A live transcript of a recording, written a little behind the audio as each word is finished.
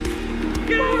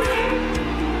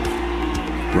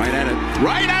Right at it.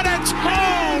 Right at it.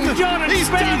 Oh, he's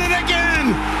done it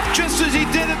again. Just as he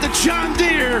did at the John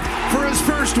Deere for his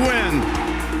first win.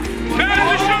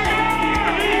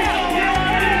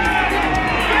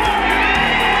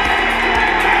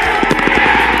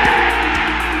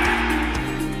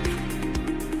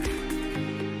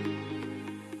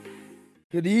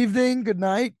 Good evening, good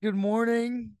night, good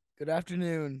morning, good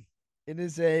afternoon. It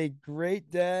is a great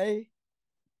day.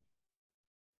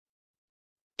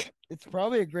 It's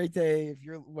probably a great day if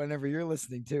you're whenever you're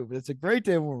listening too, but it's a great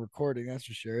day when we're recording, that's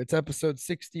for sure. It's episode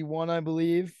 61, I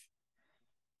believe.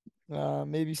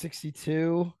 Maybe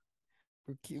 62.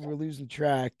 We're losing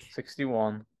track.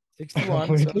 61. 61. So I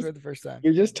was right the first time.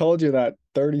 We just told you that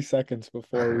 30 seconds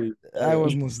before we I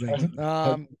wasn't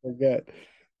listening. forget.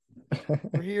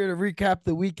 We're here to recap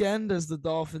the weekend as the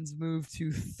Dolphins move to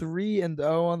 3-0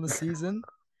 on the season.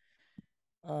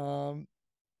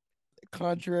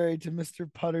 Contrary to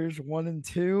Mr. Putter's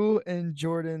 1-2 and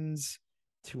Jordan's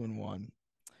 2-1.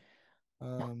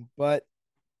 But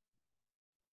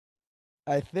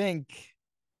I think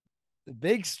the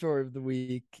big story of the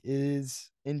week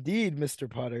is indeed Mr.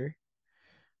 Putter,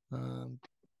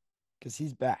 because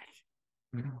he's back.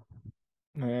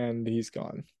 And he's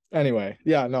gone. Anyway,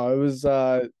 yeah, no, it was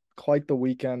quite the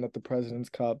weekend at the President's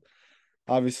Cup.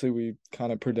 Obviously, we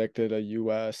kind of predicted a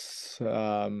U.S.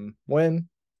 Win.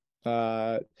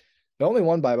 They only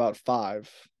won by about 5,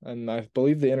 and I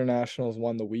believe the Internationals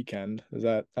won the weekend.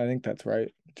 I think that's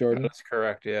right, Jordan? That's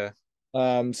correct, yeah.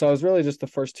 So it was really just the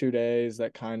first 2 days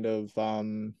that kind of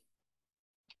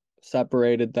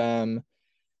separated them.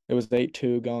 It was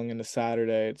 8-2 going into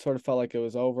Saturday. It sort of felt like it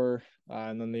was over,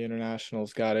 and then the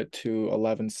Internationals got it to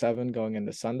 11-7 going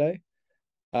into Sunday.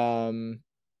 And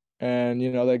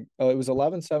it was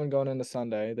 11-7 going into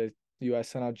Sunday. The U.S.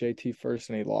 sent out JT first,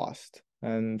 and he lost.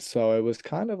 And so it was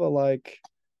kind of a like,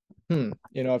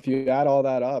 if you add all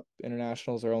that up,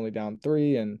 Internationals are only down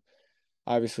 3, and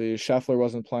obviously Scheffler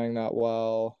wasn't playing that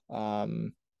well.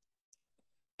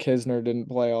 Kisner didn't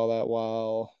play all that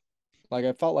well. Like,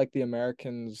 I felt like the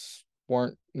Americans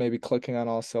weren't maybe clicking on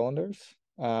all cylinders,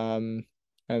 and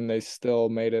they still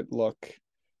made it look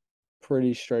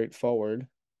pretty straightforward.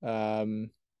 And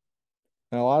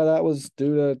a lot of that was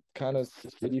due to kind of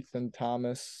Spieth and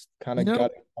Thomas kind of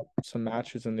gutting up some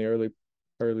matches in the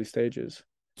early stages.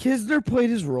 Kisner played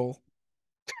his role.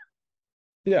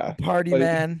 Yeah. Party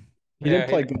man. He didn't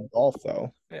play good golf,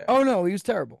 though. Yeah. Oh, no, he was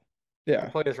terrible. Yeah.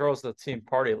 He played his role as the team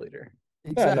party leader.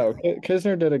 Exactly. Yeah, no,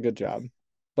 Kisner did a good job,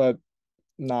 but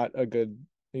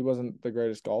he wasn't the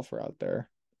greatest golfer out there.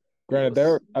 Granted,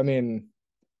 better than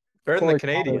the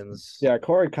Canadians.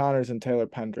 Corey Connors and Taylor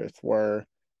Pendrith were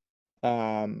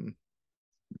 0-8.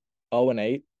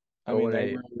 I mean,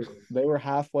 they were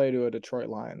halfway to a Detroit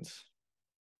Lions.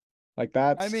 Like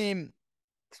that's. I mean,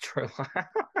 Detroit Lions.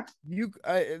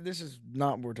 This is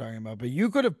not what we're talking about, but you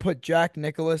could have put Jack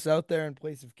Nicklaus out there in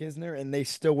place of Kisner, and they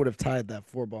still would have tied that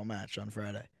 4-ball match on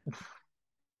Friday.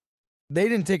 They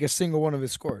didn't take a single one of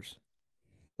his scores.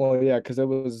 Well, yeah, because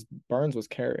Burns was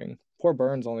carrying. Poor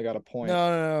Burns only got a point.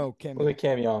 No. Cam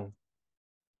Young.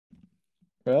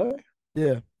 Really?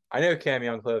 Yeah. I know Cam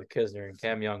Young played with Kisner, and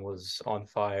Cam Young was on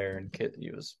fire, and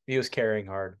he was carrying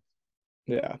hard.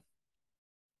 Yeah,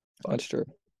 that's true.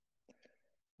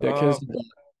 Yeah,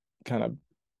 Kisner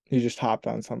he just hopped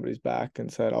on somebody's back and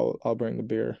said, "I'll bring the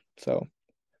beer." So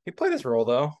he played his role,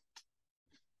 though.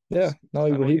 Yeah, no,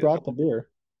 he brought the beer.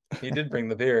 He did bring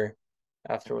the beer.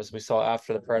 Afterwards, we saw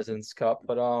after the President's Cup,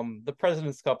 but the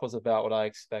President's Cup was about what I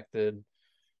expected.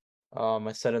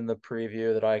 I said in the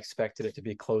preview that I expected it to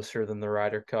be closer than the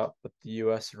Ryder Cup, but the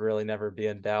U.S. would really never be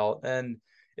in doubt. And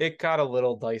it got a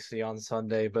little dicey on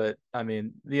Sunday, but I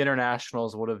mean, the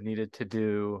Internationals would have needed to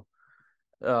do,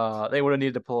 they would have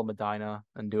needed to pull a Medina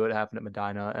and do what happened at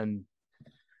Medina, and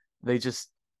they just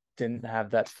didn't have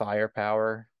that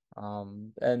firepower.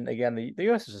 And again, the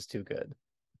U.S. is just too good.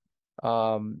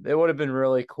 It would have been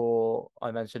really cool.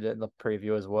 I mentioned it in the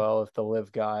preview as well. If the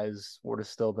live guys would have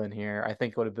still been here, I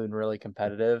think it would have been really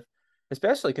competitive,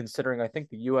 especially considering I think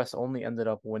the U.S. only ended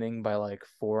up winning by like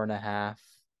 4.5.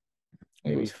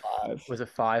 Maybe it was 5. Was it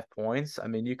 5 points? I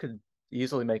mean, you could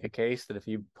easily make a case that if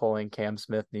you pull in Cam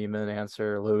Smith, Neiman,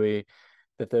 Answer, Louis,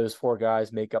 that those 4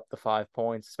 guys make up the 5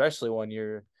 points, especially when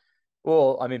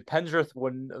Pendrith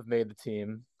wouldn't have made the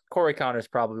team. Corey Connors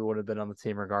probably would have been on the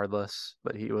team regardless,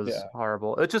 but he was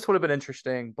horrible. It just would have been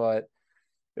interesting, but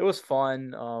it was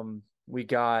fun. We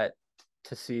got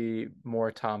to see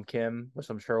more Tom Kim, which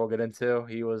I'm sure we'll get into.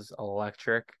 He was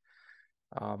electric.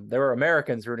 There were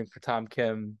Americans rooting for Tom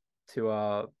Kim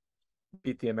to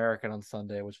beat the American on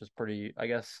Sunday, which was pretty, I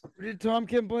guess. Did Tom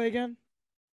Kim play again?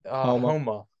 Homa,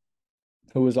 Homa.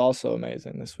 who was also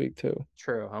amazing this week too.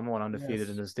 True. Homa went undefeated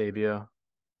in Yes. his debut.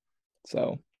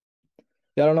 So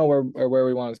yeah, I don't know where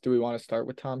we want to. Do we want to start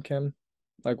with Tom Kim?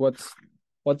 Like, what's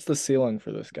the ceiling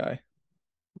for this guy?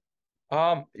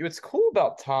 What's cool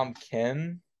about Tom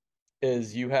Kim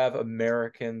is you have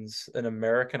an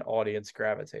American audience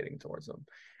gravitating towards him.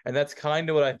 And that's kind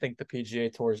of what I think the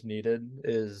PGA Tour's needed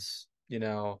is,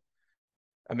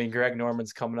 I mean, Greg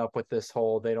Norman's coming up with this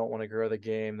whole they don't want to grow the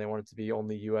game, they want it to be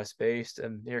only US based.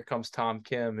 And here comes Tom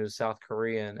Kim, who's South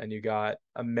Korean, and you got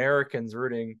Americans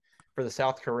rooting for the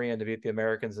South Korean to beat the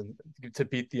Americans and to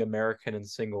beat the American in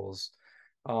singles.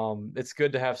 It's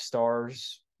good to have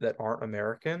stars that aren't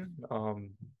American.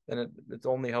 And it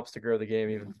only helps to grow the game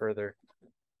even further.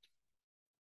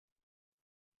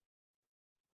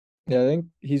 Yeah, I think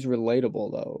he's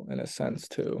relatable though, in a sense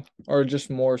too, or just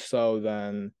more so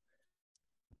than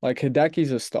like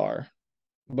Hideki's a star,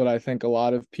 but I think a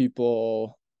lot of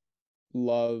people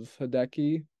love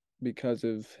Hideki because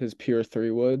of his pure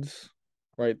three woods,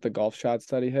 right? The golf shots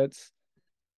that he hits.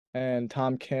 And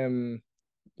Tom Kim,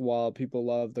 while people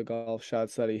love the golf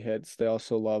shots that he hits, they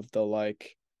also love the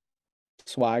like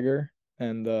swagger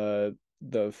and the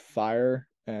fire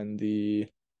and the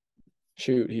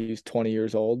shoot, he's 20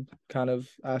 years old kind of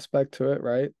aspect to it,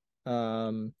 right?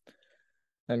 Um,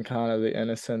 and kind of the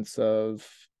innocence of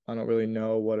I don't really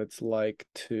know what it's like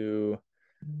to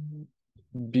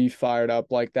be fired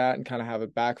up like that and kind of have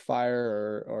it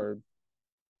backfire or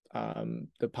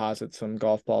deposit some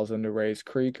golf balls into Ray's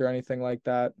Creek or anything like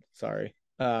that. Sorry.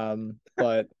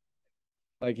 But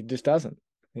like he just doesn't.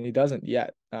 He doesn't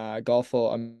yet.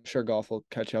 I'm sure golf will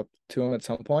catch up to him at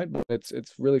some point, but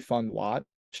it's really fun to watch.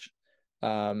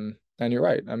 And you're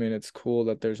right. I mean, it's cool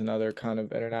that there's another kind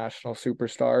of international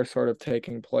superstar sort of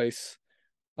taking place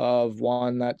of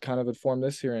one that kind of had formed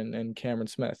this year in Cameron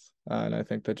Smith. And I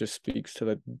think that just speaks to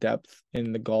the depth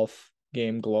in the golf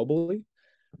game globally.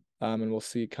 And we'll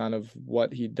see kind of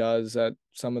what he does at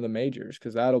some of the majors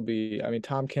because that'll be, I mean,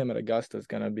 Tom Kim at Augusta is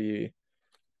going to be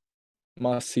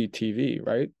must see TV,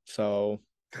 right? So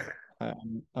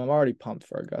I'm already pumped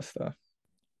for Augusta.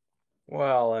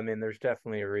 Well, I mean, there's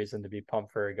definitely a reason to be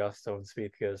pumped for Augusta when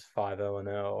Spieth goes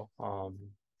 5-0-0.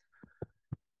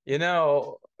 You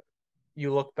know,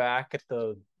 you look back at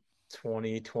the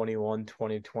 2021,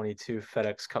 2022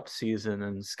 FedEx Cup season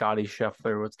and Scotty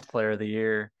Scheffler was the player of the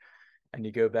year. And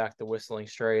you go back to Whistling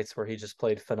Straits where he just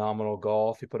played phenomenal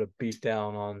golf. He put a beat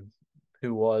down on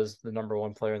who was the number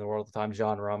one player in the world at the time,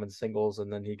 John Rahm in singles,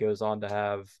 and then he goes on to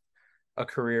have a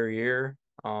career year.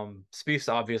 Spieth's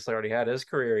obviously already had his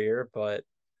career year, but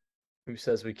who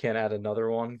says we can't add another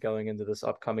one going into this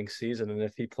upcoming season? And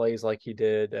if he plays like he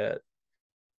did at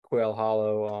Quail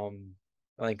Hollow,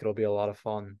 I think it'll be a lot of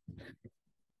fun.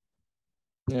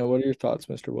 Yeah, what are your thoughts,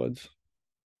 Mr. Woods?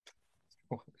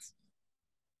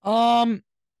 Um,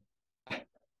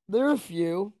 there are a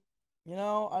few. I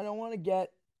don't want to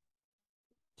get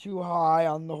too high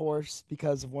on the horse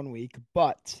because of 1 week,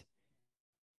 but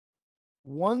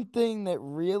one thing that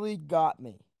really got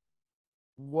me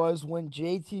was when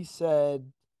JT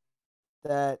said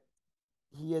that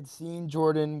he had seen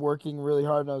Jordan working really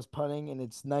hard on his putting, and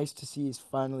it's nice to see he's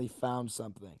finally found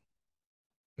something.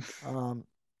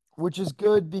 Which is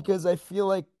good because I feel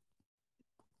like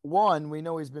one, we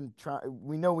know he's been trying.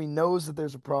 We know he knows that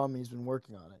there's a problem. He's been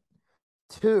working on it.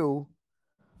 Two,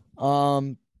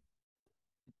 um,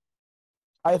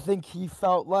 I think he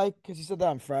felt like because he said that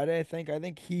on Friday. I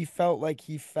think he felt like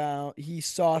he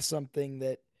saw something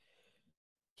that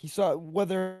he saw.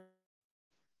 Whether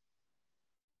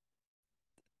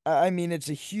I mean, it's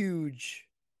a huge.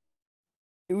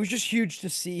 It was just huge to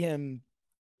see him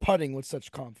putting with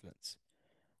such confidence.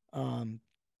 Um,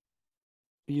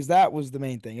 because that was the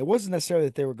main thing. It wasn't necessarily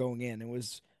that they were going in. It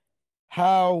was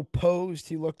how posed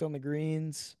he looked on the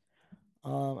greens.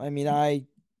 I mean,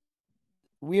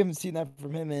 we haven't seen that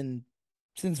from him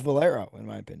since Valero, in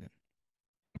my opinion.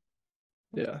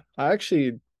 Yeah, I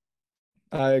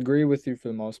agree with you for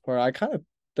the most part. I kind of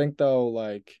think though,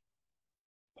 like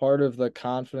part of the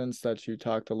confidence that you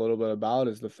talked a little bit about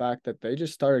is the fact that they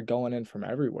just started going in from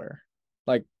everywhere.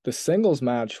 Like the singles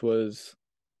match was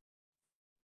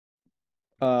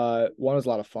one was a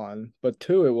lot of fun, but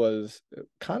two, it was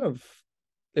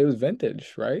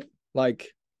vintage, right? Like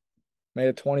made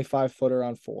a 25 footer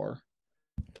on 4,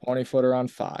 20 footer on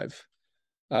 5.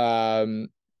 Um,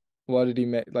 what did he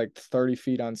make? Like 30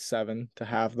 feet on 7 to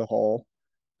halve the hole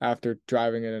after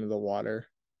driving it into the water.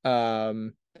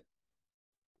 Um,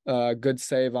 good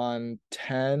save on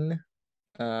 10,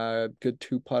 good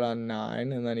two putt on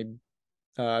 9, and then he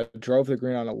drove the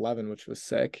green on 11, which was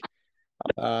sick.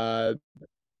 Uh,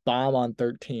 bomb on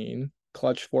 13,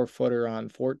 clutch 4-footer on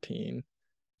 14.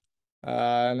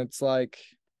 And it's like,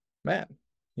 man,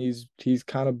 he's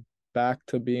kind of back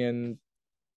to being.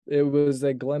 It was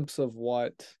a glimpse of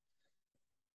what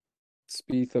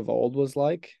Spieth of old was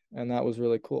like, and that was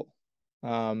really cool.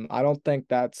 I don't think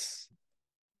that's.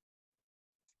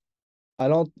 I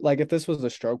don't like if this was a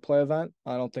stroke play event.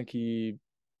 I don't think he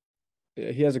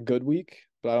has a good week,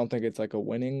 but I don't think it's like a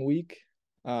winning week.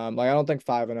 Like I don't think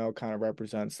 5-0 kind of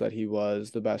represents that he was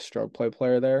the best stroke play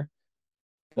player there.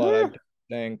 But I Yeah. do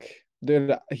think,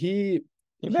 dude, He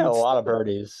made a lot of still,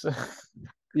 birdies.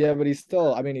 yeah, but he's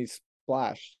still, I mean, he's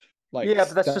splashed like Yeah,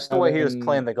 but that's just the way he was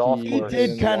playing 7 the golf He P did course.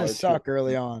 in kind of par two. suck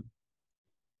early on.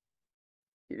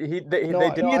 They No, did He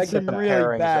no, had I some some get that. really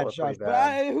pairings that bad were pretty shots, but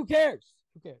bad. who cares?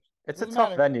 Who cares? It's a Doesn't tough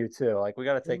matter. venue too. Like we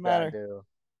got to Doesn't take that matter. into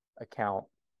account.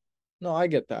 No, I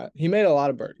get that. He made a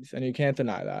lot of birdies, and you can't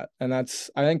deny that. And I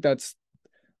think that's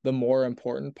the more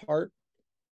important part.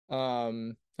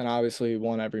 And obviously he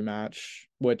won every match,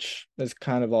 which is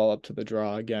kind of all up to the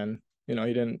draw again. He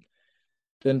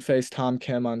didn't face Tom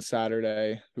Kim on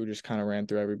Saturday, who just kind of ran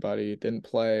through everybody. Didn't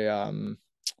play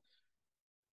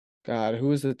God, who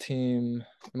was the team?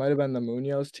 It might have been the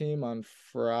Munoz team on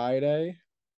Friday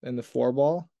in the 4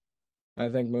 ball. I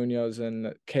think Munoz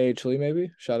and KH Lee maybe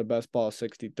shot a best ball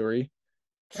 63.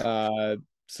 Uh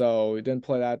so he didn't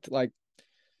play that like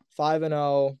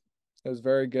 5-0. It was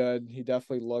very good. He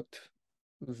definitely looked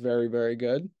very, very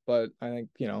good. But I think,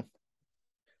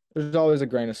 there's always a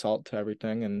grain of salt to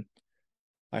everything, and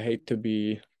I hate to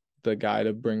be the guy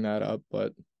to bring that up,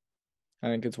 but I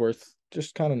think it's worth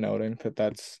just kind of noting that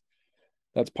that's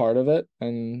part of it,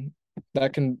 and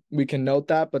we can note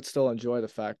that, but still enjoy the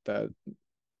fact that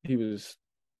he was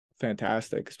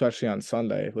fantastic, especially on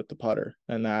Sunday with the putter,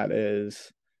 and that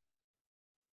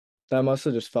must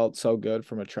have just felt so good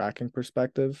from a tracking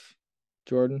perspective,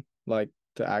 Jordan, like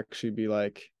to actually be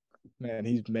like, man,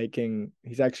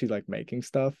 he's actually like making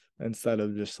stuff instead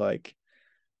of just like,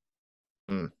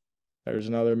 there's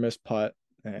another missed putt,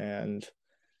 and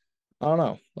I don't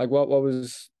know. Like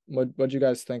what'd you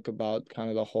guys think about kind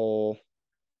of the whole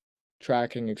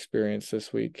tracking experience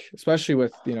this week, especially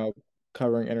with,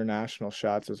 covering international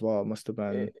shots as well. It must have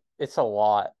been. It's a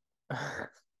lot.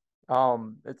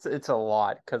 It's a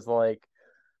lot because like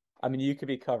I mean you could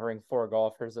be covering four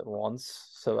golfers at once,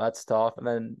 so that's tough. And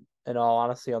then in all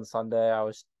honesty, on Sunday I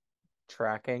was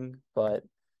tracking, but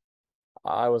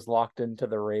I was locked into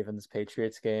the Ravens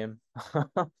Patriots game.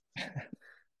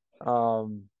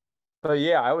 Um, but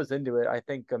yeah, I was into it. I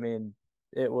think, I mean,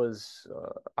 it was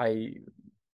I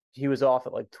he was off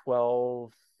at like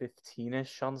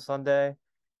 12:15ish on Sunday,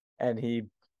 and he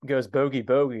goes bogey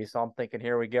bogey. So I'm thinking,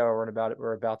 here we go. We're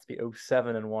about to be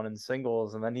 0-7-1 in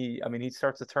singles, and then I mean, he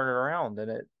starts to turn it around,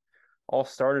 and it all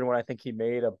started when I think he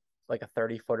made a like a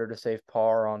 30-footer to save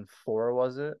par on four,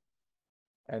 was it?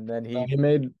 And then No, he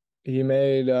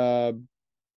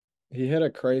he hit a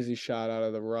crazy shot out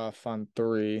of the rough on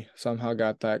 3, somehow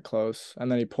got that close,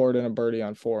 and then he poured in a birdie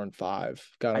on 4 and 5,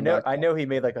 got him back. I know he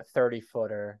made like a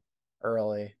 30-footer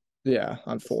early. Yeah,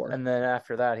 on 4. And then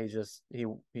after that, he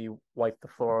wiped the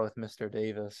floor with Mr.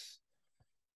 Davis.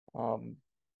 Um,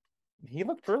 he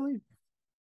looked really.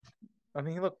 I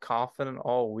mean, he looked confident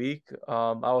all week.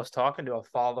 I was talking to a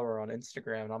follower on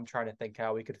Instagram, and I'm trying to think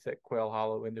how we could fit Quail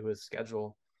Hollow into his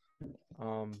schedule.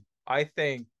 I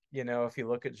think, if you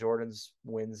look at Jordan's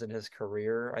wins in his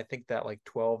career, I think that like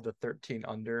 12 to 13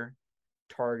 under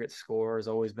target score has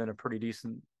always been a pretty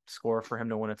decent score for him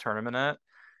to win a tournament at.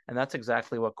 And that's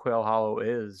exactly what Quail Hollow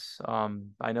is.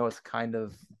 I know it's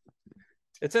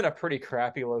in a pretty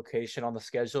crappy location on the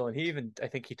schedule. And I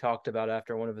think he talked about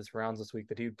after one of his rounds this week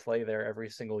that he would play there every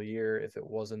single year if it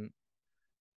wasn't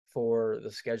for the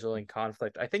scheduling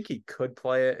conflict. I think he could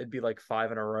play it. It'd be like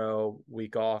 5 in a row,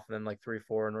 week off, and then like 3,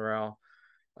 4 in a row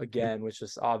again, which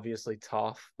is obviously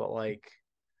tough. But like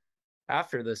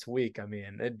after this week, I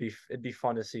mean, it'd be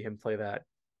fun to see him play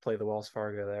the Wells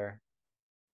Fargo there.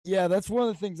 Yeah, that's one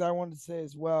of the things I wanted to say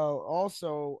as well.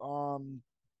 Also,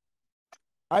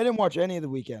 I didn't watch any of the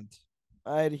weekend.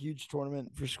 I had a huge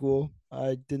tournament for school.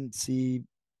 I didn't see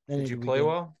any. Did you of the play weekend.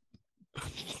 well?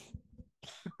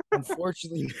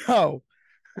 Unfortunately, no.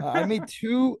 I made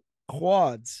 2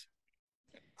 quads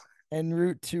en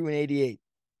route to an 88.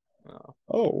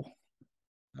 Oh.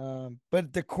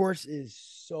 But the course is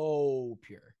so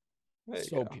pure.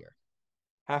 So go. pure.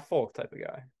 Half folk type of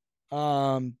guy.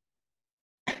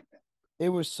 It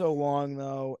was so long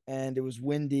though, and it was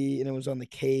windy, and it was on the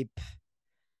Cape,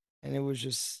 and it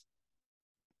was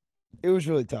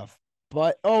really tough.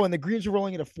 But and the greens are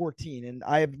rolling at a 14, and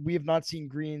we have not seen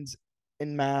greens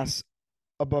in Mass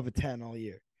above a 10 all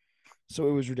year. So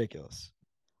it was ridiculous.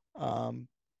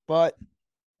 But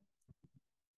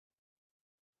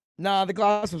nah, the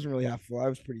glass wasn't really half full. I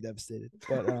was pretty devastated.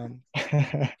 But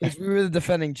because we were the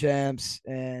defending champs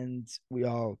and we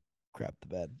all crapped the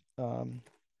bed.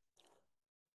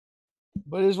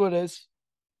 But it is what it is.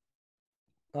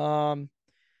 But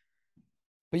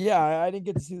yeah, I didn't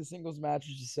get to see the singles match,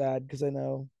 which is sad because I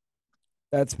know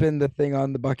that's been the thing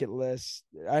on the bucket list.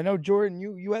 I know Jordan,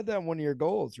 you had that in one of your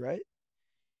goals, right?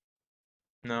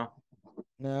 No,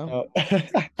 No, Oh.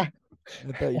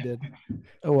 I thought you did.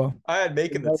 Oh well. I had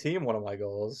making the team one of my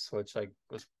goals, which I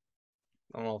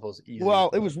don't know if it was easy. Well,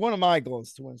 it but was one of my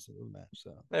goals to win a singles match.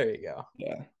 So there you go.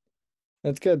 Yeah.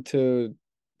 It's good to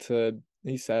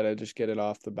he said it, just get it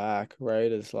off the back,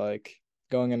 right? It's like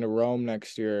going into Rome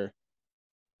next year,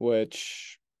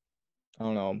 which I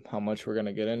don't know how much we're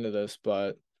gonna get into this,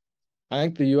 but I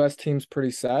think the US team's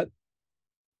pretty set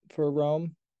for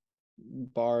Rome,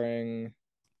 barring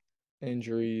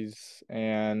injuries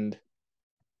and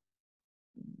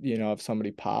if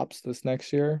somebody pops this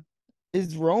next year.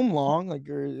 is Rome long? Like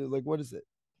what is it?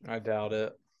 I doubt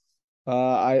it.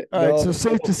 I All right, so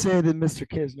safe to say that Mr.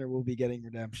 Kisner will be getting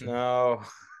redemption. No.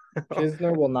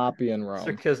 Kisner will not be in Mr.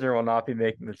 Rome. Kisner will not be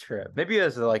making the trip. Maybe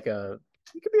as he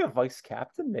could be a vice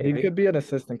captain, maybe. He could be an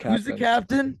assistant captain. Who's the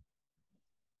captain?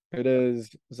 It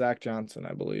is Zach Johnson,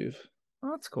 I believe.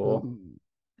 Oh, that's cool. Ooh.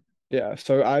 Yeah,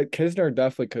 so Kisner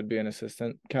definitely could be an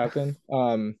assistant captain.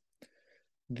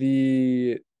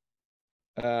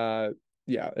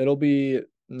 Yeah, it'll be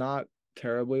not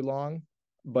terribly long,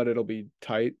 but it'll be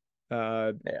tight.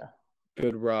 Yeah.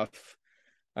 Good rough,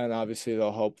 and obviously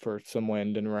they'll hope for some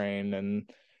wind and rain and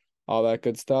all that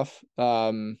good stuff.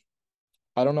 I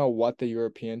don't know what the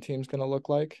European team's gonna look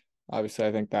like. Obviously,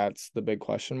 I think that's the big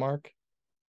question mark.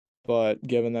 But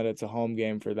given that it's a home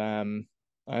game for them,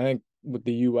 I think with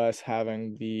the US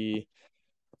having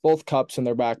both cups in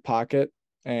their back pocket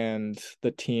and the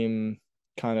team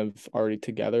kind of already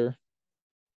together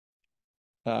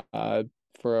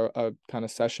for a kind of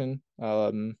session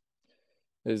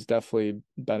is definitely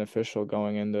beneficial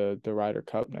going into the Ryder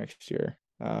Cup next year.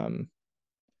 So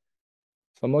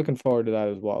I'm looking forward to that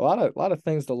as well. A lot of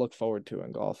things to look forward to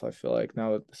in golf, I feel like,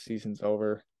 now that the season's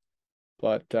over.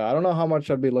 But I don't know how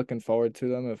much I'd be looking forward to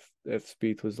them if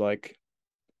Spieth was like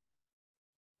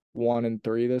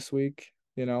 1-3 this week,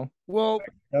 Well,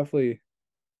 Definitely.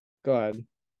 Go ahead.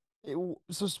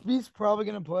 so Spieth's probably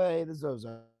gonna play the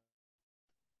Zozo.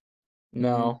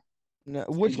 No. No,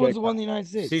 which CJ one's the one Cup. in the United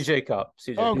States? CJ Cup.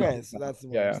 CJ Oh, Cup. okay, so that's the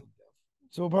one. I Yeah, was thinking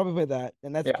of. So we'll probably play that,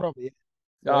 and that's Yeah. probably it.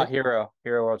 Ah, right? Hero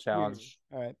World Challenge.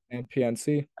 All right. And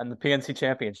PNC. And the PNC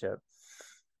Championship.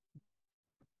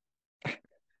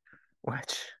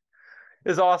 Which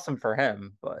is awesome for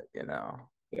him, but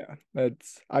Yeah,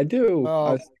 I do.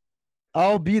 Well,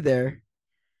 I'll be there.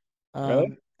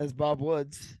 Really? As Bob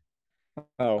Woods.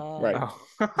 Right.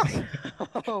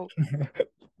 Oh,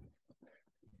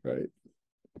 Right.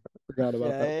 Forgot about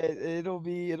yeah, that. it'll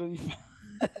be fun.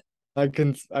 I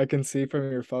can see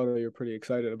from your photo you're pretty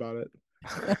excited about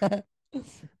it.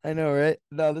 I know, right?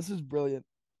 No, this is brilliant.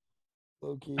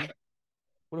 Low key.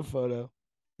 What a photo.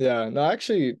 Yeah, no,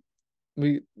 actually,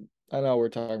 I know we're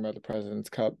talking about the President's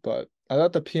Cup, but I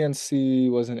thought the PNC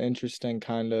was an interesting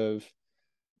kind of,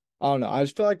 I don't know. I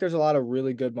just feel like there's a lot of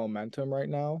really good momentum right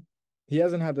now. He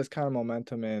hasn't had this kind of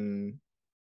momentum in,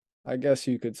 I guess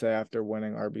you could say, after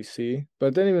winning RBC, but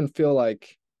it didn't even feel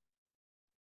like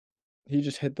he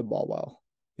just hit the ball well.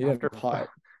 He didn't putt.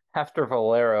 After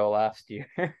Valero last year.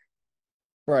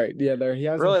 Right. Yeah, he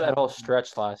hasn't Really that whole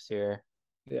stretch last year.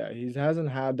 Yeah, he hasn't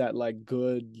had that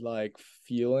good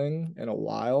feeling in a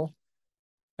while.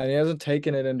 And he hasn't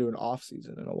taken it into an off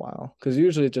season in a while. Because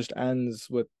usually it just ends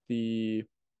with the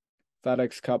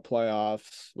FedEx Cup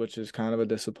playoffs, which is kind of a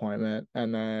disappointment.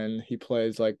 And then he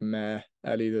plays meh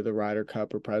at either the Ryder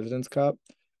Cup or President's Cup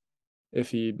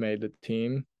if he made the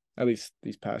team, at least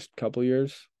these past couple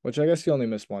years, which I guess he only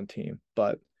missed one team,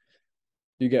 but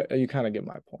you kind of get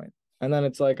my point. And then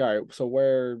it's like, all right, so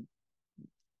where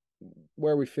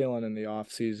are we feeling in the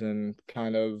off season?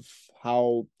 Kind of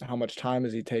how much time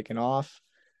is he taking off?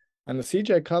 And the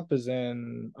CJ Cup is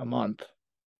in a month,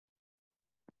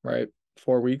 right?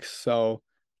 4 weeks. So,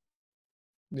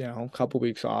 a couple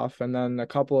weeks off, and then a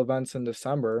couple events in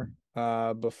December,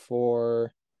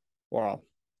 before, well,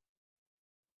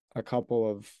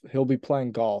 he'll be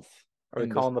playing golf. Are we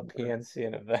calling the PNC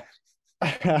an event?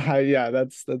 Yeah,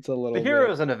 that's a little. The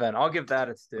Hero is an event. I'll give that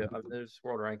its due. There's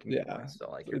world ranking points,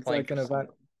 so you're it's playing like an event.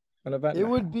 An event. It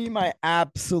would be my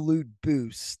absolute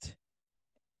boost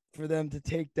for them to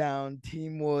take down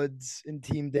Team Woods and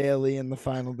Team Daly in the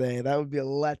final day. That would be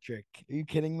electric. Are you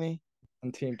kidding me?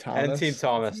 And Team And Team Thomas.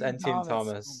 Thomas. Team And Team Thomas.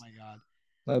 Thomas. Oh my god.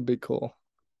 That'd be cool.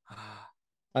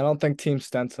 I don't think Team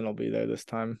Stenson will be there this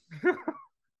time.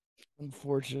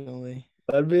 Unfortunately.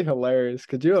 That'd be hilarious.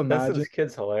 Could you imagine? This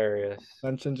kid's hilarious.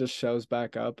 Stenson just shows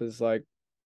back up is like,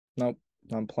 nope,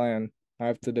 I'm playing. I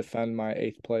have to defend my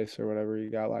 8th place or whatever you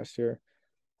got last year.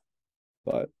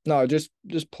 But no, just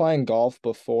playing golf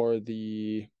before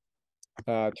the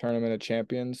Tournament of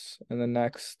Champions and the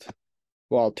next,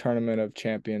 Tournament of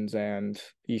Champions and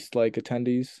East Lake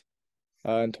attendees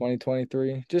in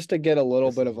 2023, just to get a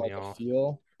little bit of like a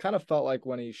feel. Kind of felt like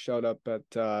when he showed up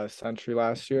at Century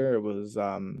last year, it was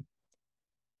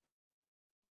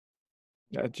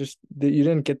just you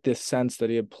didn't get this sense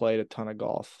that he had played a ton of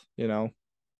golf, you know.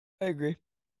 I agree.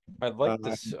 I'd like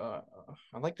this.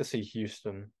 I'd like to see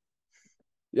Houston.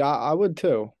 Yeah, I would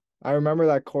too. I remember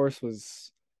that course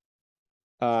was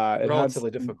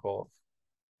relatively difficult.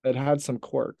 It had some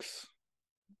quirks.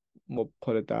 We'll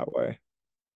put it that way.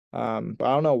 But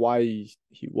I don't know why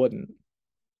he wouldn't,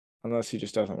 unless he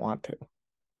just doesn't want to.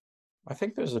 I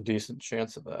think there's a decent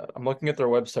chance of that. I'm looking at their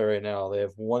website right now. They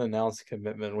have one announced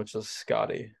commitment, which is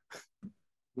Scotty.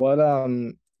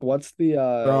 What's the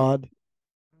Fraud.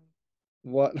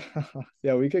 What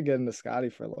yeah, we could get into Scotty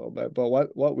for a little bit, but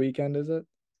what weekend is it?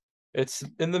 It's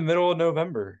in the middle of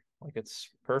November. Like it's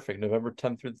perfect. November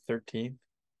 10th through the 13th.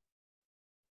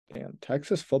 Damn,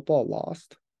 Texas football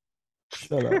lost.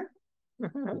 Shut up.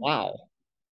 Wow.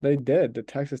 They did. The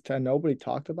Texas 10, nobody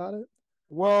talked about it.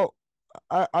 Well,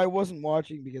 I wasn't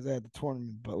watching because I had the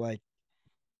tournament, but like,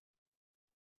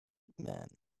 man.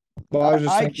 Well,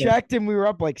 I checked and we were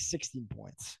up like 16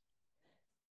 points.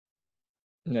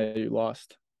 Yeah, you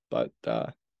lost. But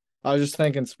I was just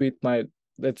thinking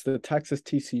it's the Texas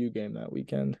TCU game that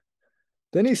weekend.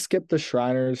 Didn't he skip the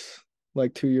Shriners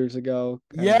like 2 years ago?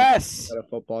 Yes. At a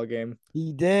football game.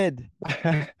 He did.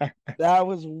 That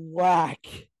was whack.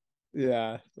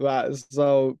 Yeah.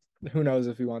 So who knows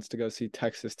if he wants to go see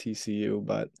Texas TCU,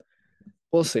 but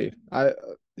we'll see. I'd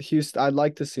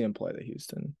like to see him play the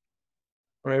Houston.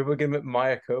 Or maybe we'll get him at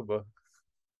Mayakoba.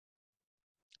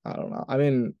 I don't know. I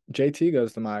mean, JT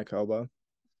goes to Mayakoba.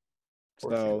 So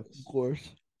of course.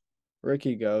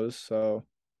 Ricky goes, so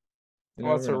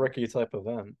well, it's a Ricky type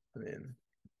event. I mean,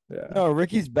 yeah. No,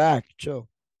 Ricky's back. Chill.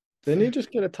 Didn't he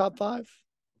just get a top 5?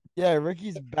 Yeah,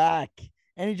 Ricky's back.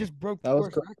 And he just broke the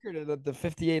course cool. record at the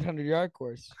 5,800-yard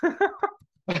course.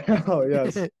 Oh,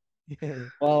 yes. Yeah.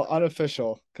 Well,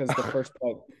 unofficial, because the first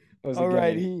putt was all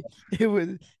right. He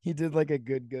did like a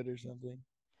good or something.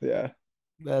 Yeah.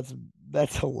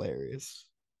 That's hilarious.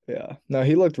 Yeah. No,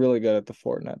 he looked really good at the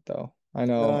Fortnite though. I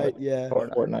know. Yeah.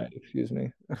 Fortnite, excuse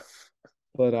me.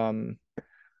 But are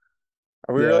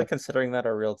we really considering that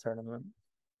a real tournament?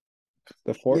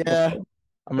 The Fortnite. Yeah.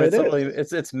 I mean,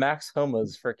 it's Max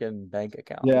Homa's freaking bank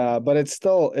account. Yeah, but it's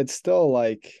still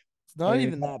like it's not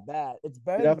even that bad. It's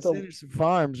better than Sanderson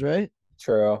Farms, right?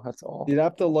 True, that's all. You'd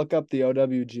have to look up the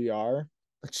OWGR.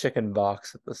 The chicken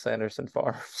box at the Sanderson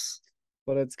Farms.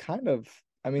 But it's kind of,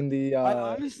 I mean, I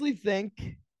honestly think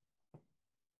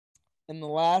in the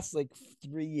last like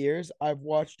 3 years, I've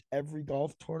watched every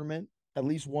golf tournament, at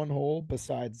least one hole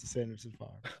besides the Sanderson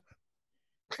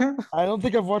Farms. I don't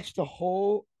think I've watched the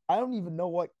whole. I don't even know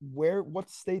what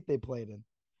state they played in.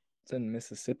 It's in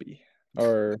Mississippi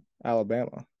or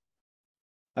Alabama.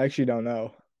 I actually don't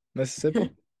know.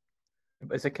 Mississippi?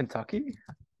 Is it Kentucky?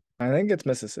 I think it's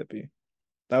Mississippi.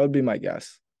 That would be my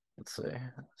guess. Let's see.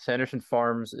 Sanderson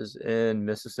Farms is in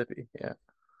Mississippi. Yeah.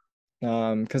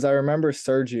 Because I remember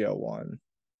Sergio won.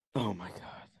 Oh my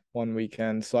god. One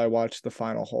weekend, so I watched the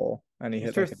final hole, and he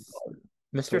hit like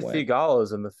Mr. Thigala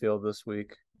is in the field this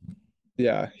week.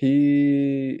 Yeah,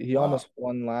 he almost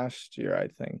won last year, I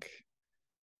think.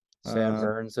 Sam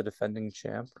Burns, the defending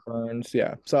champ. Burns,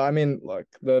 yeah. So I mean, look,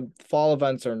 the fall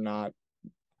events are not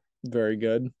very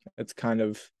good. It's kind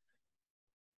of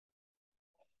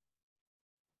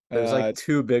there's like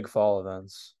 2 big fall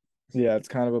events. Yeah, it's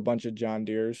kind of a bunch of John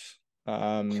Deere's.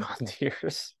 John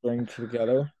Deere's bring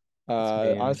together.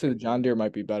 Honestly, the John Deere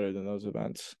might be better than those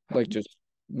events. Like just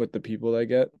with the people they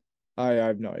get. I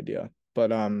have no idea.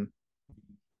 But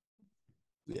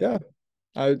yeah.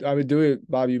 I would do it,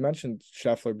 Bob. You mentioned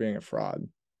Scheffler being a fraud.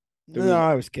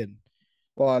 I was kidding.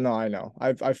 Well, no, I know.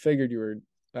 I figured you were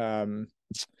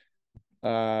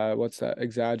what's that?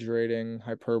 Exaggerating,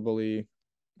 hyperbole,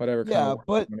 whatever. Yeah,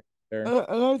 but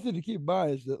another thing to keep in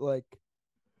mind is that like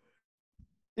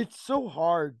it's so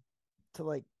hard to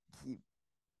like keep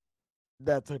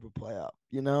that type of play up.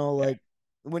 You know, like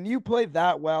when you play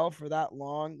that well for that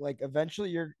long, like eventually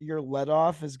your let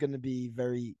off is going to be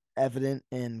very evident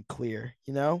and clear.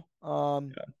 You know,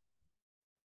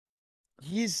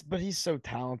 he's so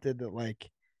talented that like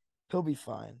he'll be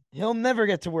fine. He'll never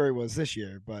get to where he was this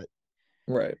year, but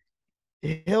Right.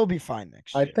 he'll be fine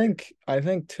next I year.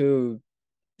 think too,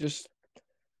 just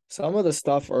some of the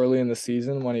stuff early in the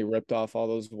season when he ripped off all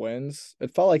those wins,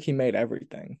 it felt like he made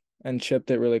everything and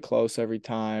chipped it really close every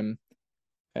time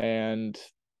and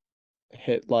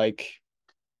hit like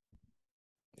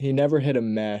he never hit a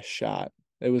meh shot.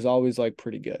 It was always like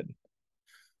pretty good.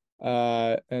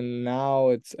 And now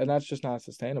and that's just not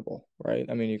sustainable, right?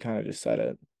 I mean, you kind of just said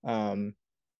it. So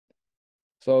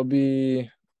it'll be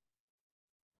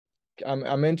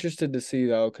I'm interested to see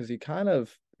though, because he kind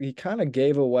of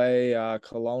gave away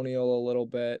Colonial a little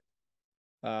bit.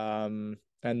 And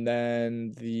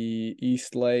then the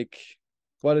East Lake,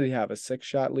 what did he have? A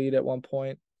 6-shot lead at one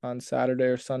point on Saturday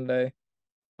or Sunday.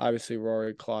 Obviously,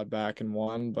 Rory clawed back and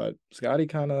won, but Scotty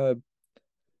kind of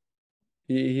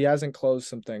he hasn't closed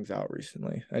some things out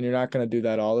recently, and you're not going to do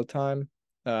that all the time.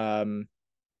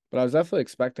 But I was definitely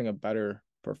expecting a better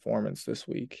performance this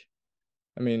week.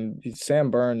 I mean,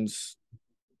 Sam Burns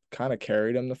kind of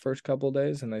carried him the first couple of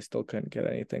days, and they still couldn't get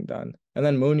anything done. And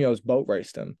then Munoz boat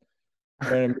raced him.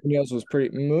 Brandon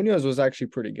Munoz was actually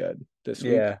pretty good this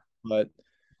week, Yeah. but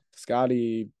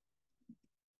Scotty,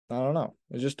 I don't know.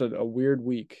 It was just a weird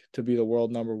week to be the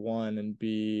world number one and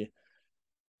be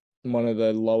one of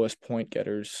the lowest point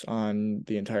getters on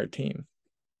the entire team.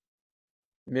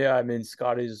 Yeah, I mean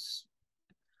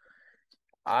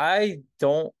I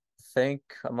don't think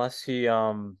unless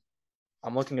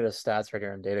I'm looking at his stats right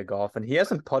here in Data Golf, and he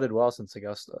hasn't putted well since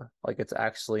Augusta. Like it's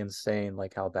actually insane,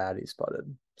 like how bad he's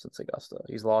putted since Augusta.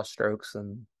 He's lost strokes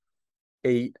in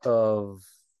 8 of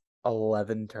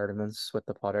 11 tournaments with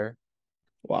the putter.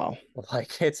 Wow.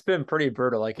 Like it's been pretty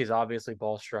brutal. Like he's obviously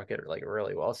ball struck it like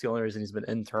really well. It's the only reason he's been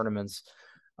in tournaments.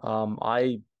 Um,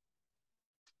 I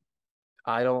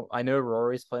I know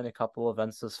Rory's playing a couple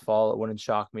events this fall. It wouldn't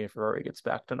shock me if Rory gets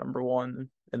back to number one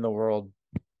in the world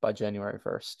by January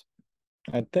 1st.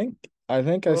 I think I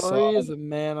Rory saw is a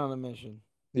man on a mission.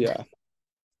 yeah.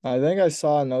 I think I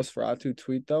saw a Nosferatu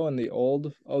tweet though in the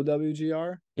old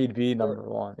OWGR. He'd be number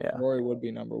one, yeah. Rory would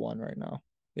be number one right now.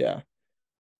 Yeah.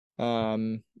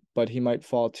 Um, but he might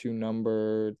fall to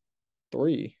number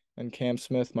 3, and Cam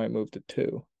Smith might move to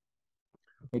 2,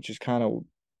 which is kind of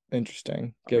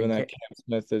interesting, I given mean, that Cam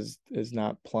Smith is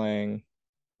not playing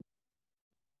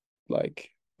like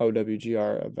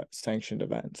OWGR sanctioned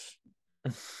events.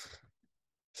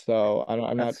 So I'm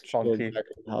not that's sure funky.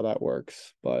 exactly how that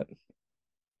works, but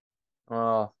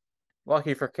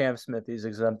Lucky for Cam Smith, he's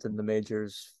exempted the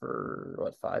majors for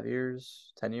what, 5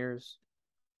 years, 10 years?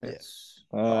 Yeah. It's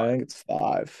I 5, think it's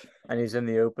 5. and he's in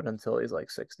the Open until he's like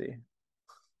 60.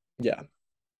 Yeah.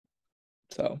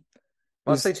 So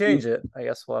Unless they he's change it, I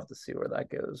guess we'll have to see where that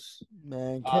goes.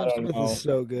 Man, I Cam don't Smith know. is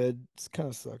so good. It kind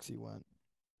of sucks he went.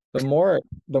 The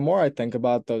more I think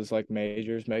about those like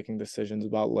majors making decisions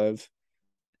about live,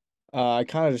 I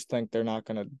kind of just think they're not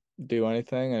gonna do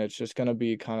anything, and it's just gonna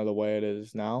be kind of the way it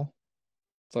is now.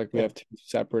 It's like we Yeah. have 2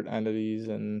 separate entities,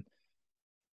 and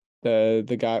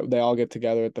they all get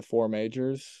together at the 4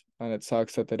 majors, and it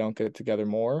sucks that they don't get together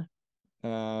more.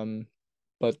 Um,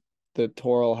 but the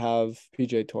tour will have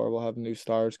PJ Tour will have new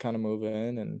stars kind of move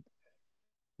in, and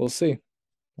we'll see.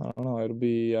 I don't know. It'll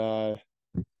be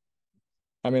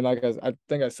I mean, like I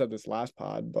think I said this last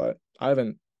pod, but I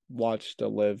haven't watched a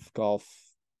live golf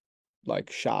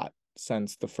like shot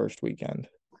since the first weekend,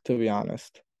 to be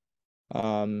honest.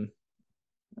 Um,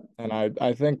 and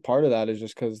I think part of that is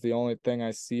just because the only thing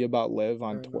I see about live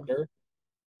on Fair enough. Twitter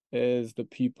is the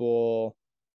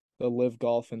live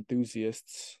golf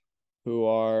enthusiasts who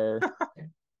are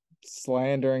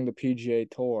slandering the PGA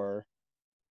Tour.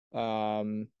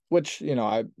 Which,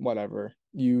 I whatever.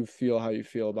 You feel how you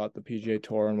feel about the PGA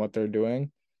Tour and what they're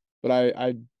doing. But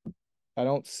I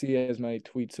don't see as many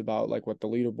tweets about like what the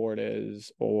leaderboard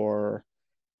is or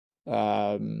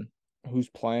who's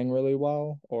playing really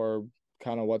well or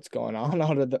kind of what's going on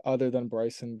other than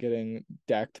Bryson getting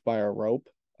decked by a rope.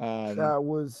 That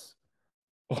was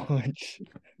Which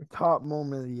top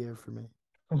moment of the year for me.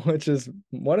 which is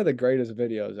one of the greatest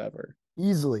videos ever.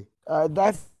 Easily.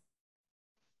 That's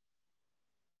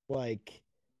like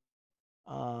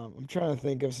I'm trying to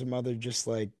think of some other just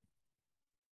like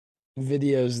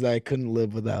videos that I couldn't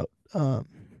live without. I'm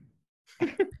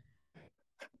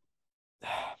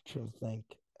trying to think.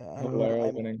 I don't know. Valero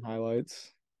winning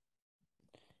highlights.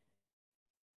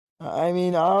 I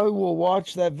mean, I will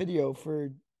watch that video for.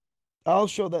 I'll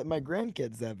show that my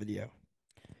grandkids that video.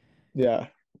 Yeah.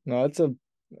 No, it's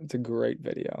a great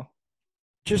video.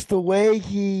 Just the way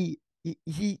he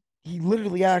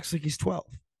literally acts like he's 12.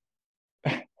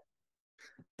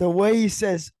 the way he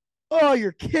says, "Oh,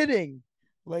 you're kidding,"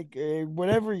 like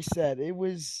whatever he said, it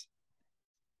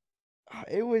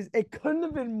couldn't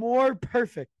have been more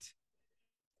perfect.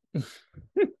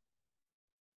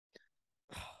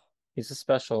 He's a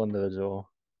special individual.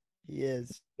 He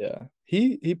is Yeah.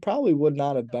 He probably would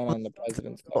not have been on the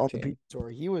President's on Cup the team. PGA Tour.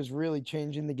 He was really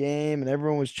changing the game, and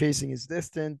everyone was chasing his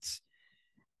distance,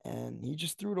 and he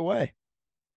just threw it away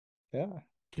Yeah.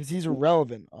 because he's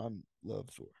irrelevant on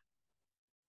Love Tour.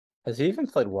 Has he even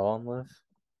played well on Live?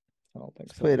 I don't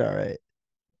think so. Played all right.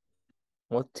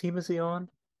 What team is he on?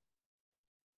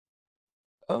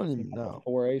 I don't even know.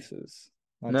 Four aces.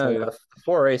 I'll No, tell you the that.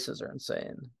 four aces are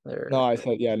insane. No, I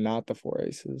said yeah, not the four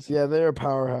aces. Yeah, they're a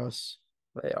powerhouse,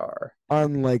 They are.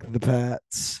 unlike the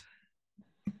Pats.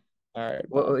 All right.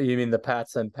 What you mean the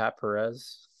Pats and Pat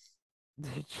Perez?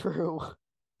 True.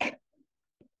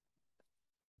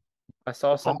 I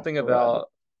saw something Perez.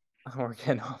 about we're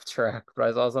getting off track, but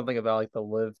I saw something about like the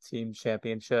Live Team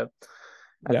Championship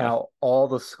and Yeah. how all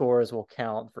the scores will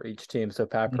count for each team. So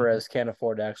Pat Mhm. Perez can't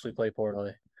afford to actually play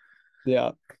poorly.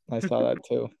 Yeah, I saw that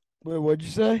too. Wait, what'd you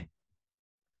say?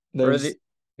 There's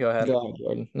Go ahead. Go ahead,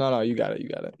 Jordan. No, you got it. You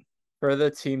got it. For the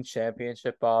team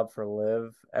championship, Bob, for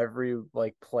Live, every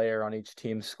like player on each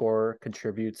team score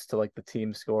contributes to like the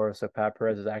team score. So Pat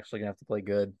Perez is actually gonna have to play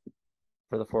good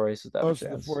for the four aces to have a Most of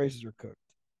the chance. four aces are cooked.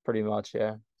 Pretty much,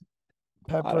 yeah.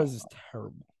 Pat I Perez don't is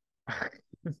terrible.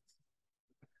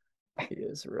 He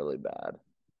is really bad.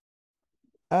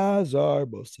 As are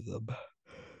most of them.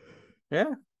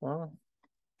 Yeah, well,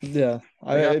 Yeah,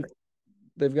 got-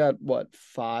 they've got what,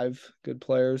 5 good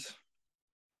players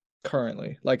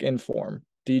currently, like in form.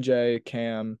 DJ,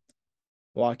 Cam,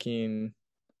 Joaquin.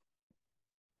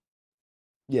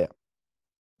 Yeah.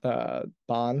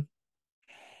 Bond,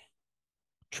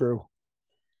 True.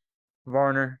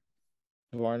 Varner.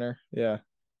 Varner. Yeah.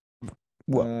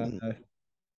 What?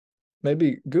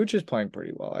 Maybe Gooch is playing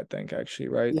pretty well, I think, actually,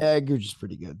 right? Yeah, Gooch is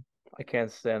pretty good. I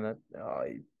can't stand that. Oh,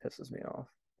 he pisses me off.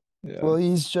 Yeah. Well,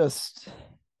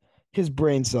 his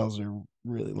brain cells are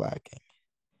really lacking.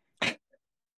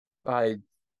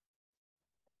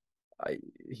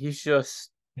 He's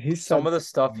just He's some said of the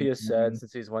stuff he has Mhm. said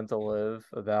since he's went to Live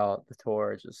about the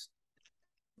tour just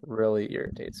really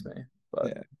irritates me. But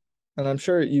Yeah. And I'm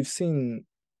sure you've seen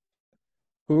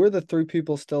who are the 3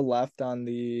 people still left on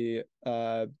the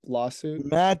lawsuit?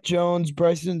 Matt Jones,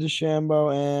 Bryson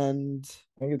DeChambeau, and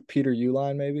I think it's Peter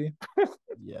Uline, maybe.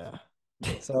 yeah.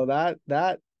 So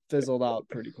that fizzled out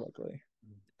pretty quickly.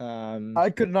 I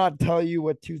could not tell you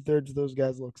what 2/3 of those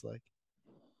guys looks like.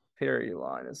 Peter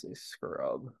Uline is a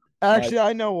scrub. Actually,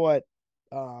 I know what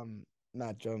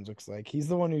Matt Jones looks like. He's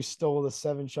the one who stole the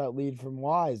 7-shot lead from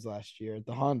Wise last year at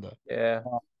the Honda. Yeah.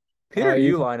 Peter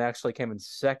you- Uline actually came in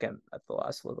second at the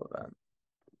last Live event.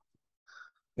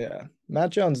 Yeah.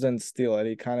 Matt Jones didn't steal it.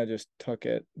 He kind of just took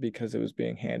it because it was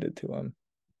being handed to him.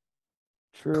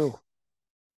 True.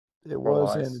 It Poor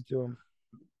was Wise. handed to him.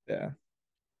 Yeah.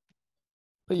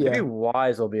 But yeah. Maybe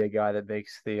Wise will be a guy that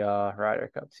makes the Ryder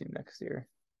Cup team next year.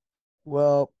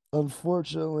 Well,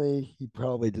 unfortunately, he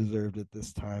probably deserved it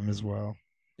this time as well.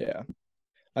 Yeah.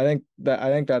 I think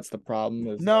that's the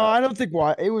problem. No, I don't think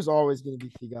why it was always going to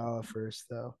be Thigala first,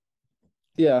 though.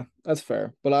 Yeah, that's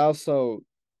fair. But I also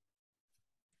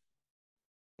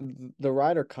the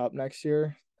Ryder Cup next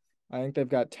year, I think they've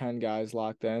got 10 guys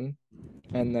locked in,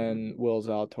 and then Will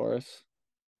Zalatoris.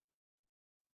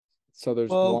 So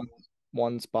there's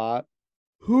one spot.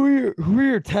 Who are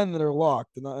your 10 that are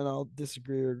locked? And I'll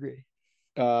disagree or agree.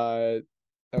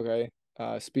 Okay.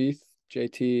 Spieth,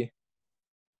 JT,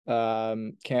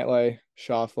 Cantlay,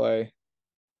 Schauffele.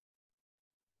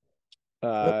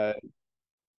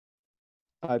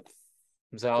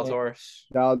 Zalatoris.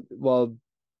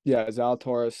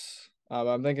 Zalatoris.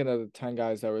 I'm thinking of the 10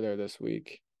 guys that were there this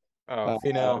week. Oh,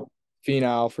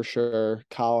 Finau for sure.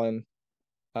 Colin.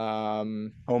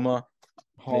 Homa.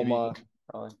 Homa.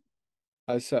 Probably.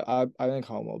 I think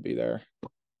Homa will be there.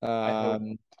 He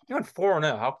went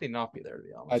 4-0. How could he not be there, to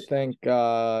be I honest? think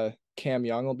Cam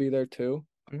Young will be there too.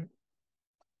 Mhm.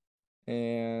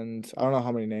 And I don't know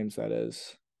how many names that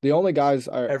is. The only guys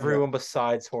are Everyone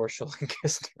besides Horschel and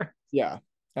Kistner. Yeah.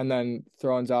 And then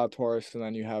throw in Zalatoris, and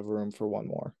then you have room for one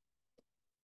more.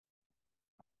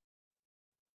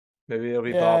 Maybe it'll be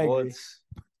Yeah, I Bob agree. Woods.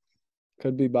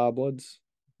 Could be Bob Woods.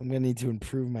 I'm going to need to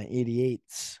improve my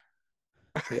 88s.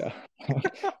 Yeah.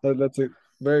 That's a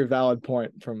very valid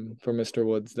point from Mr.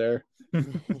 Woods there.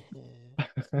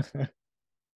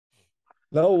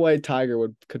 No way Tiger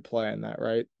could play in that,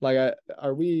 right? Like,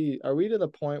 are we to the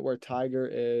point where Tiger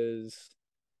is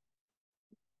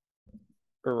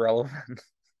Irrelevant.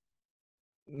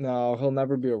 No, he'll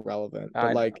never be irrelevant, I but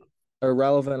know. like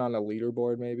irrelevant on a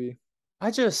leaderboard, maybe.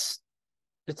 It's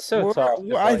so tough.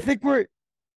 I think we're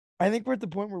at the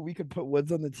point where we could put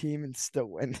Woods on the team and still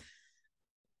win.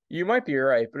 You might be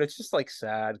right, but it's just like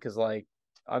sad because like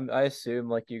I assume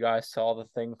like you guys saw the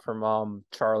thing from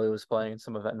Charlie was playing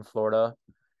some event in Florida,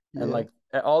 and Yeah. like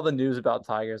all the news about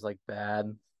Tiger is like bad.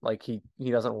 Like he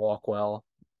doesn't walk well.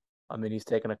 I mean, he's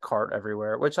taking a cart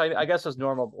everywhere, which I guess is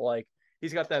normal. But like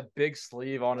he's got that big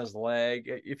sleeve on his leg.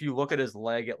 If you look at his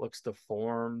leg, it looks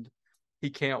deformed. He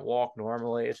can't walk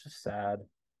normally. It's just sad.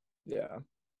 Yeah.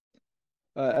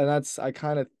 And I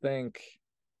kind of think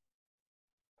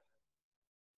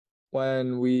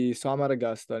when we saw him at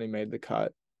Augusta and he made the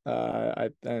cut,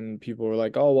 and people were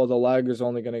like, "Oh, well, the leg is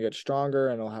only going to get stronger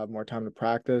and he'll have more time to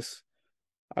practice."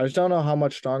 I just don't know how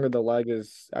much stronger the leg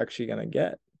is actually going to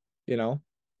get, you know?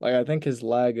 Like I think his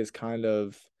leg is kind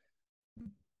of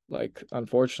like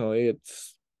unfortunately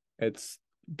it's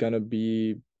going to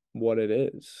be what it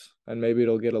is. And maybe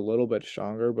it'll get a little bit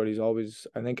stronger, but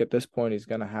I think at this point he's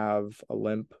going to have a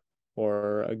limp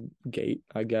or a gait,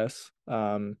 I guess.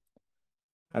 And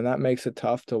that makes it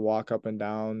tough to walk up and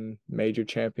down major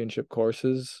championship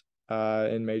courses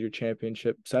in major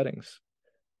championship settings.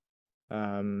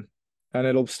 And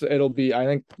it'll be, I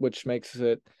think, which makes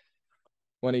it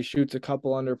when he shoots a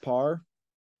couple under par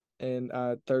in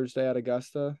Thursday at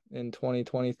Augusta in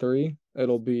 2023,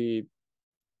 it'll be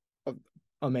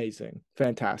amazing,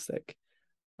 fantastic.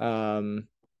 But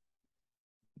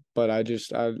I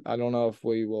don't know if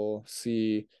we will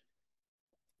see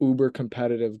uber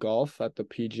competitive golf at the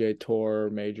PGA Tour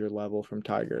major level from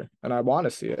Tiger. And I want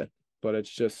to see it, but it's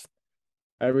just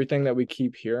everything that we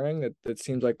keep hearing, it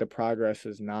seems like the progress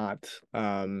is not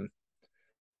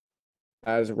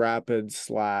as rapid /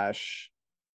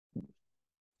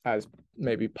 as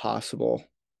maybe possible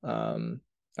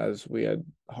as we had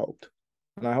hoped.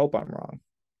 And I hope I'm wrong,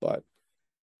 but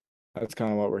that's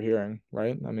kind of what we're hearing,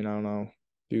 right? I mean, I don't know if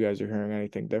you guys are hearing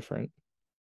anything different.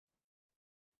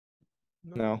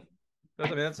 No. I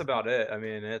mean, that's about it. I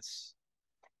mean, it's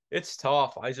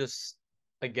tough.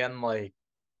 Again, like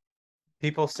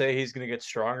people say he's gonna get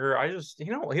stronger.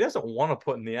 He doesn't want to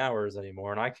put in the hours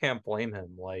anymore, and I can't blame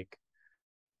him. Like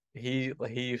he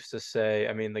used to say,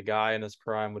 I mean, the guy in his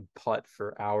prime would putt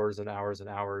for hours and hours and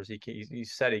hours. He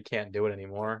said he can't do it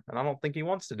anymore, and I don't think he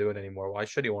wants to do it anymore. Why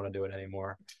should he want to do it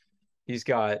anymore? He's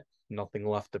got nothing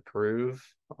left to prove.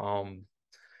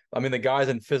 I mean, the guy's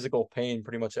in physical pain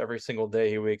pretty much every single day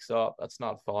he wakes up. That's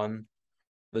not fun.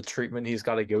 The treatment he's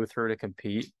got to go through to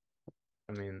compete.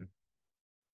 I mean,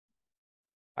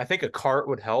 I think a cart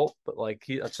would help, but like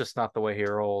that's just not the way he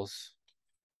rolls.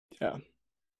 Yeah.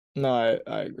 No,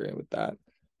 I agree with that.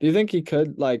 Do you think he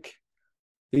could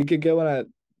get one at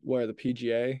where the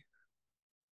PGA?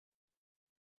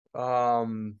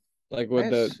 Like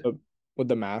would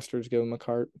the Masters give him a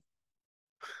cart?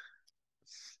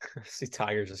 See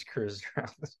Tiger just cruising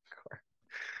around this cart.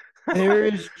 There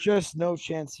is just no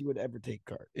chance he would ever take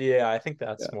cart. Yeah, I think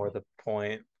that's more the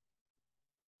point.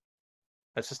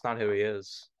 That's just not who he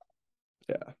is.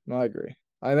 Yeah, no, I agree.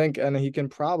 I think, and he can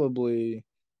probably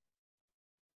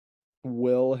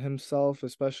will himself,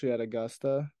 especially at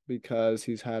Augusta, because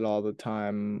he's had all the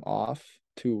time off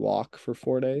to walk for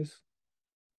 4 days.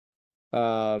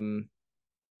 But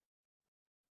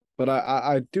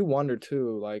I do wonder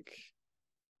too, like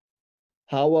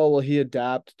how well will he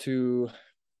adapt to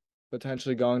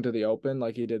potentially going to the Open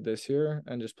like he did this year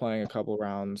and just playing a couple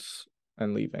rounds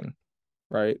and leaving,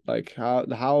 right? Like how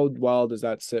well does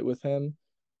that sit with him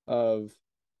of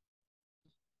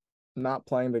not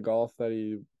playing the golf that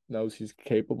he knows he's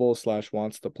capable /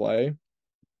 wants to play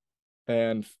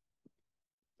and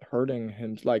hurting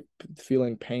him, like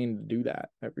feeling pain to do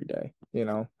that every day, you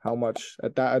know? How much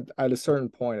at a certain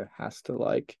point it has to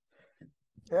like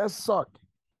suck.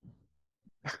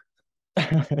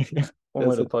 One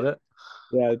way to put it.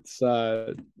 Yeah, it's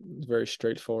very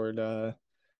straightforward the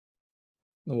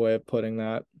way of putting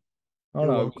that. I don't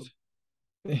know.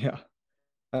 Yeah.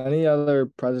 Any other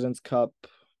President's Cup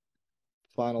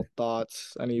final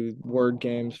thoughts? Any word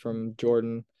games from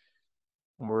Jordan?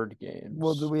 Word games.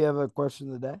 Well, do we have a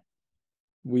question of the day?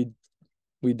 We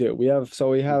do. We have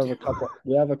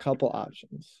a couple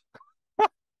options.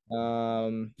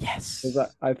 Yes.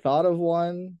 I thought of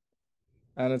one,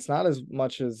 and it's not as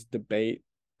much as debate,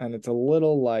 and it's a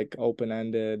little like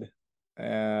open-ended,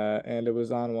 and it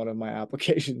was on one of my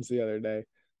applications the other day.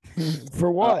 For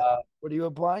what? What are you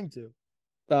applying to?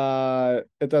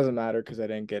 It doesn't matter because I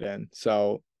didn't get in.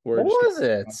 So what was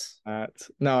it?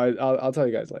 No, I'll tell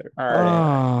you guys later. All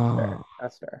right,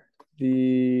 that's fair.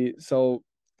 So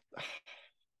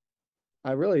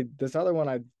this other one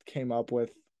I came up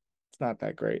with, it's not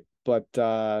that great. But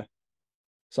so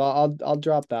I'll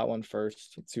drop that one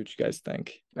first. Let's see what you guys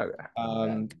think. Okay.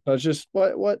 But it's just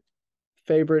what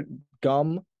favorite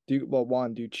gum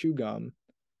one, do you chew gum?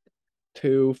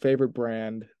 2, favorite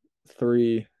brand.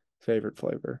 3, favorite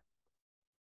flavor.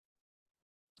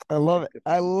 I love it.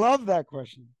 I love that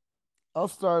question. I'll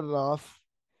start it off.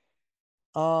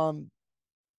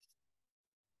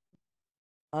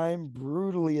 I'm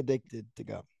brutally addicted to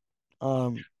gum.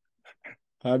 I'm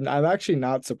actually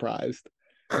not surprised.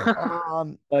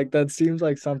 Like that seems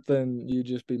like something you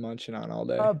just be munching on all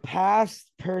day. A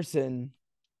past person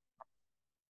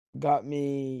got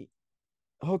me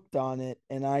hooked on it,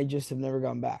 and I just have never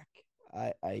gone back.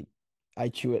 I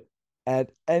chew it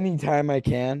at any time I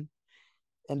can,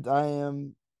 and I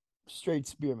am straight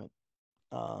spearmint.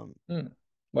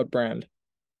 What brand?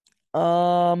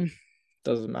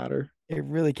 Doesn't matter. It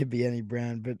really could be any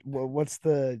brand, but what's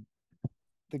the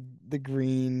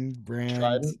green brand?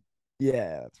 Trident?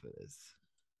 Yeah, that's what it is.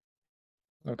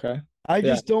 Okay. I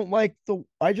just don't like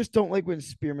when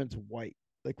spearmint's white.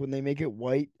 Like when they make it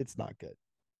white, it's not good.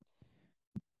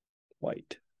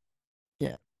 White.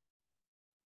 Yeah.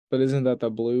 But isn't that the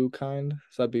blue kind?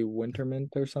 So that'd be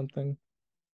wintermint or something?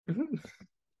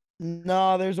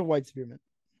 No, there's a white spearmint.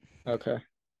 Okay.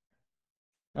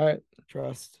 All right.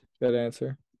 Trust. Good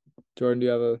answer. Jordan, do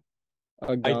you have a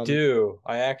gum? I do.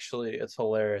 It's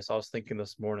hilarious. I was thinking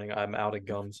this morning, I'm out of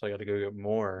gum, so I got to go get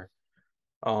more.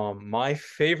 My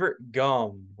favorite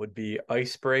gum would be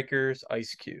Icebreakers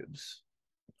Ice Cubes.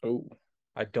 Oh,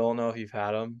 I don't know if you've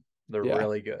had them. They're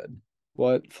really good.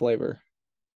 What flavor?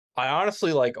 I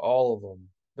honestly like all of them.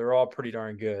 They're all pretty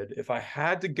darn good. If I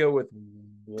had to go with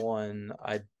one,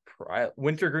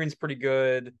 Wintergreen's pretty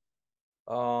good.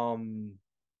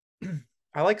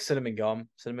 I like cinnamon gum.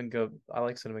 I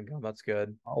like cinnamon gum. That's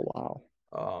good. Oh wow.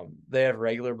 They have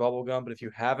regular bubble gum, but if you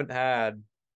haven't had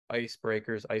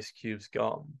Icebreakers Ice Cubes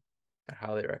gum, I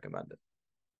highly recommend it.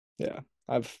 Yeah,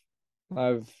 I've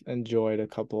enjoyed a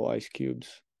couple Ice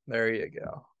Cubes. There you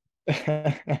go.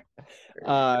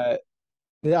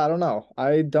 Yeah, I don't know.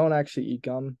 I don't actually eat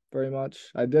gum very much.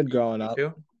 I did growing up.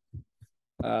 Too?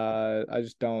 I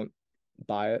just don't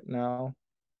buy it now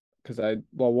because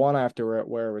one, I have to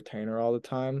wear a retainer all the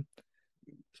time,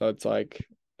 so it's like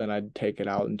then I'd take it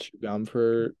out and chew gum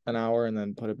for an hour and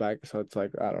then put it back. So it's like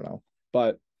I don't know,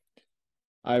 but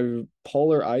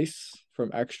Polar Ice from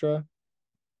Extra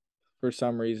for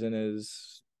some reason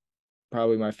is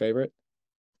probably my favorite.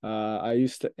 I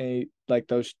used to eat like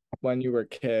those when you were a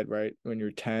kid, right? When you're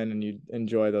 10 and you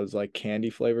enjoy those like candy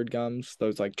flavored gums,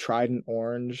 those like Trident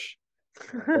Orange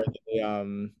or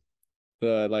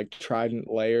the like Trident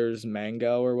Layers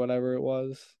Mango or whatever it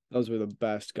was. Those were the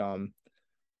best gum.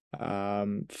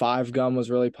 5 Gum was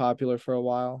really popular for a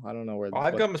while. I don't know where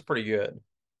 5 Gum is pretty good.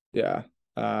 Yeah.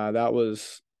 That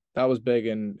was big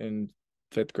in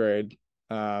 5th grade.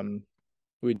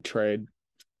 We'd trade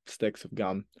sticks of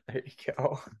gum. There you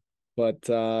go. But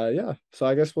yeah, so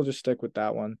I guess we'll just stick with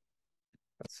that one.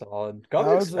 That's solid.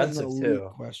 Gum is expensive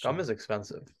too. Gum is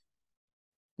expensive.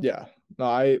 Yeah.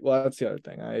 No, that's the other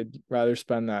thing. I'd rather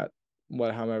spend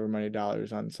however many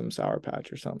dollars on some Sour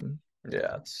Patch or something.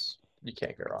 Yeah, you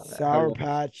can't go wrong there. Sour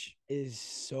Patch is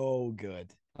so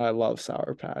good. I love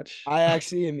Sour Patch. I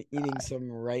actually am eating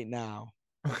some right now.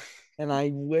 And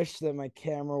I wish that my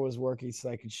camera was working so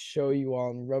I could show you all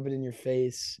and rub it in your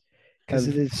face because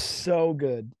it is so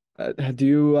good. Have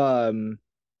you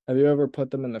ever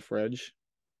put them in the fridge?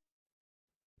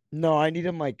 No, I need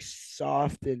them like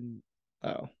soft and.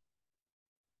 Oh,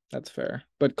 that's fair.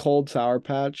 But cold Sour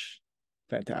Patch,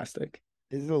 fantastic.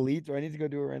 Is it elite? Do I need to go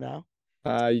do it right now?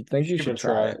 You think you should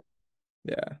try it?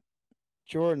 Yeah.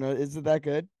 Jordan, is it that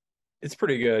good? It's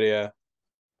pretty good, yeah.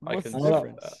 What's the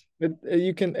difference?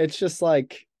 It's just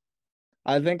like,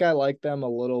 I think I like them a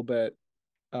little bit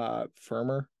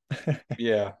firmer.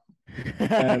 Yeah.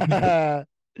 The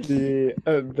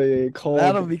cold.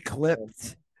 That'll be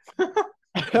clipped.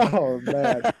 Oh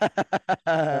man.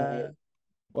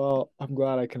 Well, I'm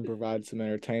glad I can provide some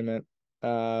entertainment.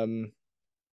 Yeah,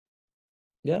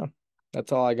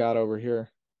 that's all I got over here.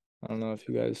 I don't know if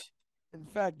you guys. In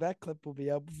fact, that clip will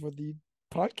be out before the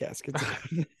podcast gets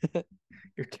out.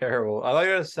 You're terrible. I like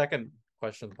a second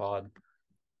question pod.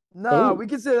 No, we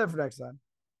can say that for next time.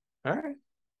 All right.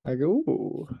 I go.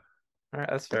 Ooh. All right,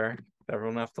 that's fair.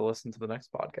 Everyone will have to listen to the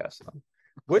next podcast then.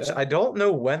 Which I don't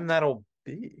know when that'll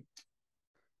be.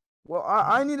 Well,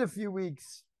 I need a few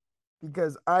weeks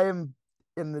because I am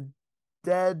in the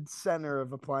dead center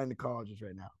of applying to colleges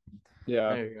right now.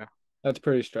 Yeah. There you go. That's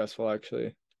pretty stressful,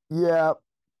 actually. Yeah.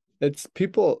 It's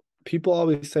people, people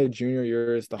always say junior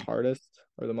year is the hardest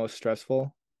or the most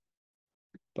stressful.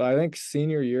 But I think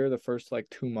senior year, the first like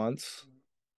 2 months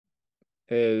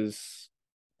is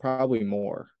probably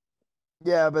more.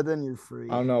 Yeah, but then you're free.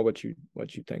 I don't know what you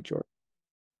think, Jordan.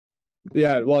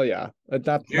 Yeah, well, yeah.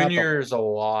 Junior is a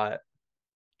lot.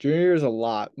 Junior year is a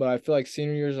lot, but I feel like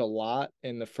senior year is a lot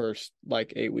in the first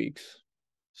like 8 weeks.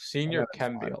 Senior that's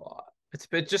can be fine. a lot.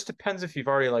 It just depends if you've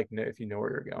already if you know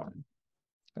where you're going.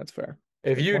 That's fair.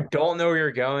 If Good you point. don't know where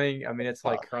you're going, I mean, it's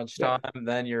like crunch yeah. time.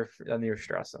 Then you're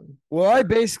stressing. Well, I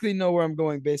basically know where I'm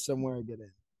going based on where I get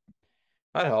in.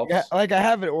 That helps. Yeah, like I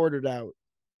have it ordered out.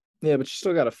 Yeah, but you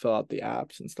still got to fill out the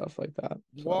apps and stuff like that.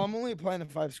 So. Well, I'm only applying to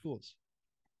 5 schools.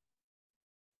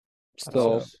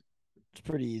 Still, it's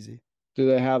pretty easy. do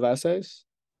they have essays?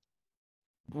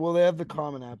 Well, they have the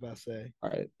Common App essay, All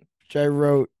right. which I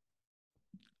wrote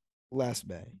last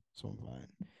May, so I'm fine.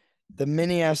 The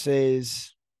mini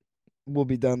essays will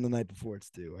be done the night before it's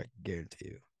due. I can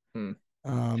guarantee you.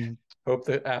 Hope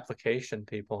the application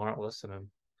people aren't listening.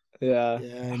 Yeah.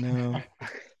 Yeah, I know.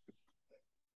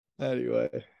 Anyway.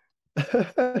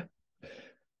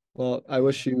 Well, I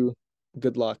wish you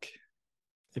good luck.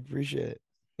 I appreciate it.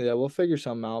 Yeah, we'll figure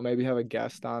something out. Maybe have a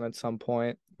guest on at some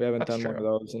point. We haven't That's done one of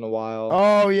true. those in a while.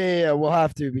 Oh, yeah. We'll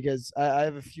have to because I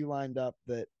have a few lined up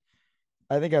that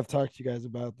I think I've talked to you guys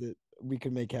about that we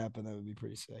could make happen. That would be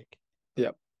pretty sick.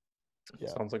 Yep. Yeah.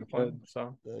 Sounds like a plan.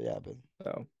 So happen.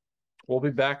 We'll be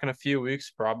back in a few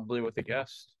weeks, probably with a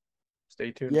guest.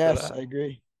 Stay tuned for Yes, that. I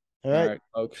agree. All right,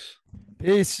 folks.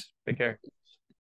 Peace. Take care.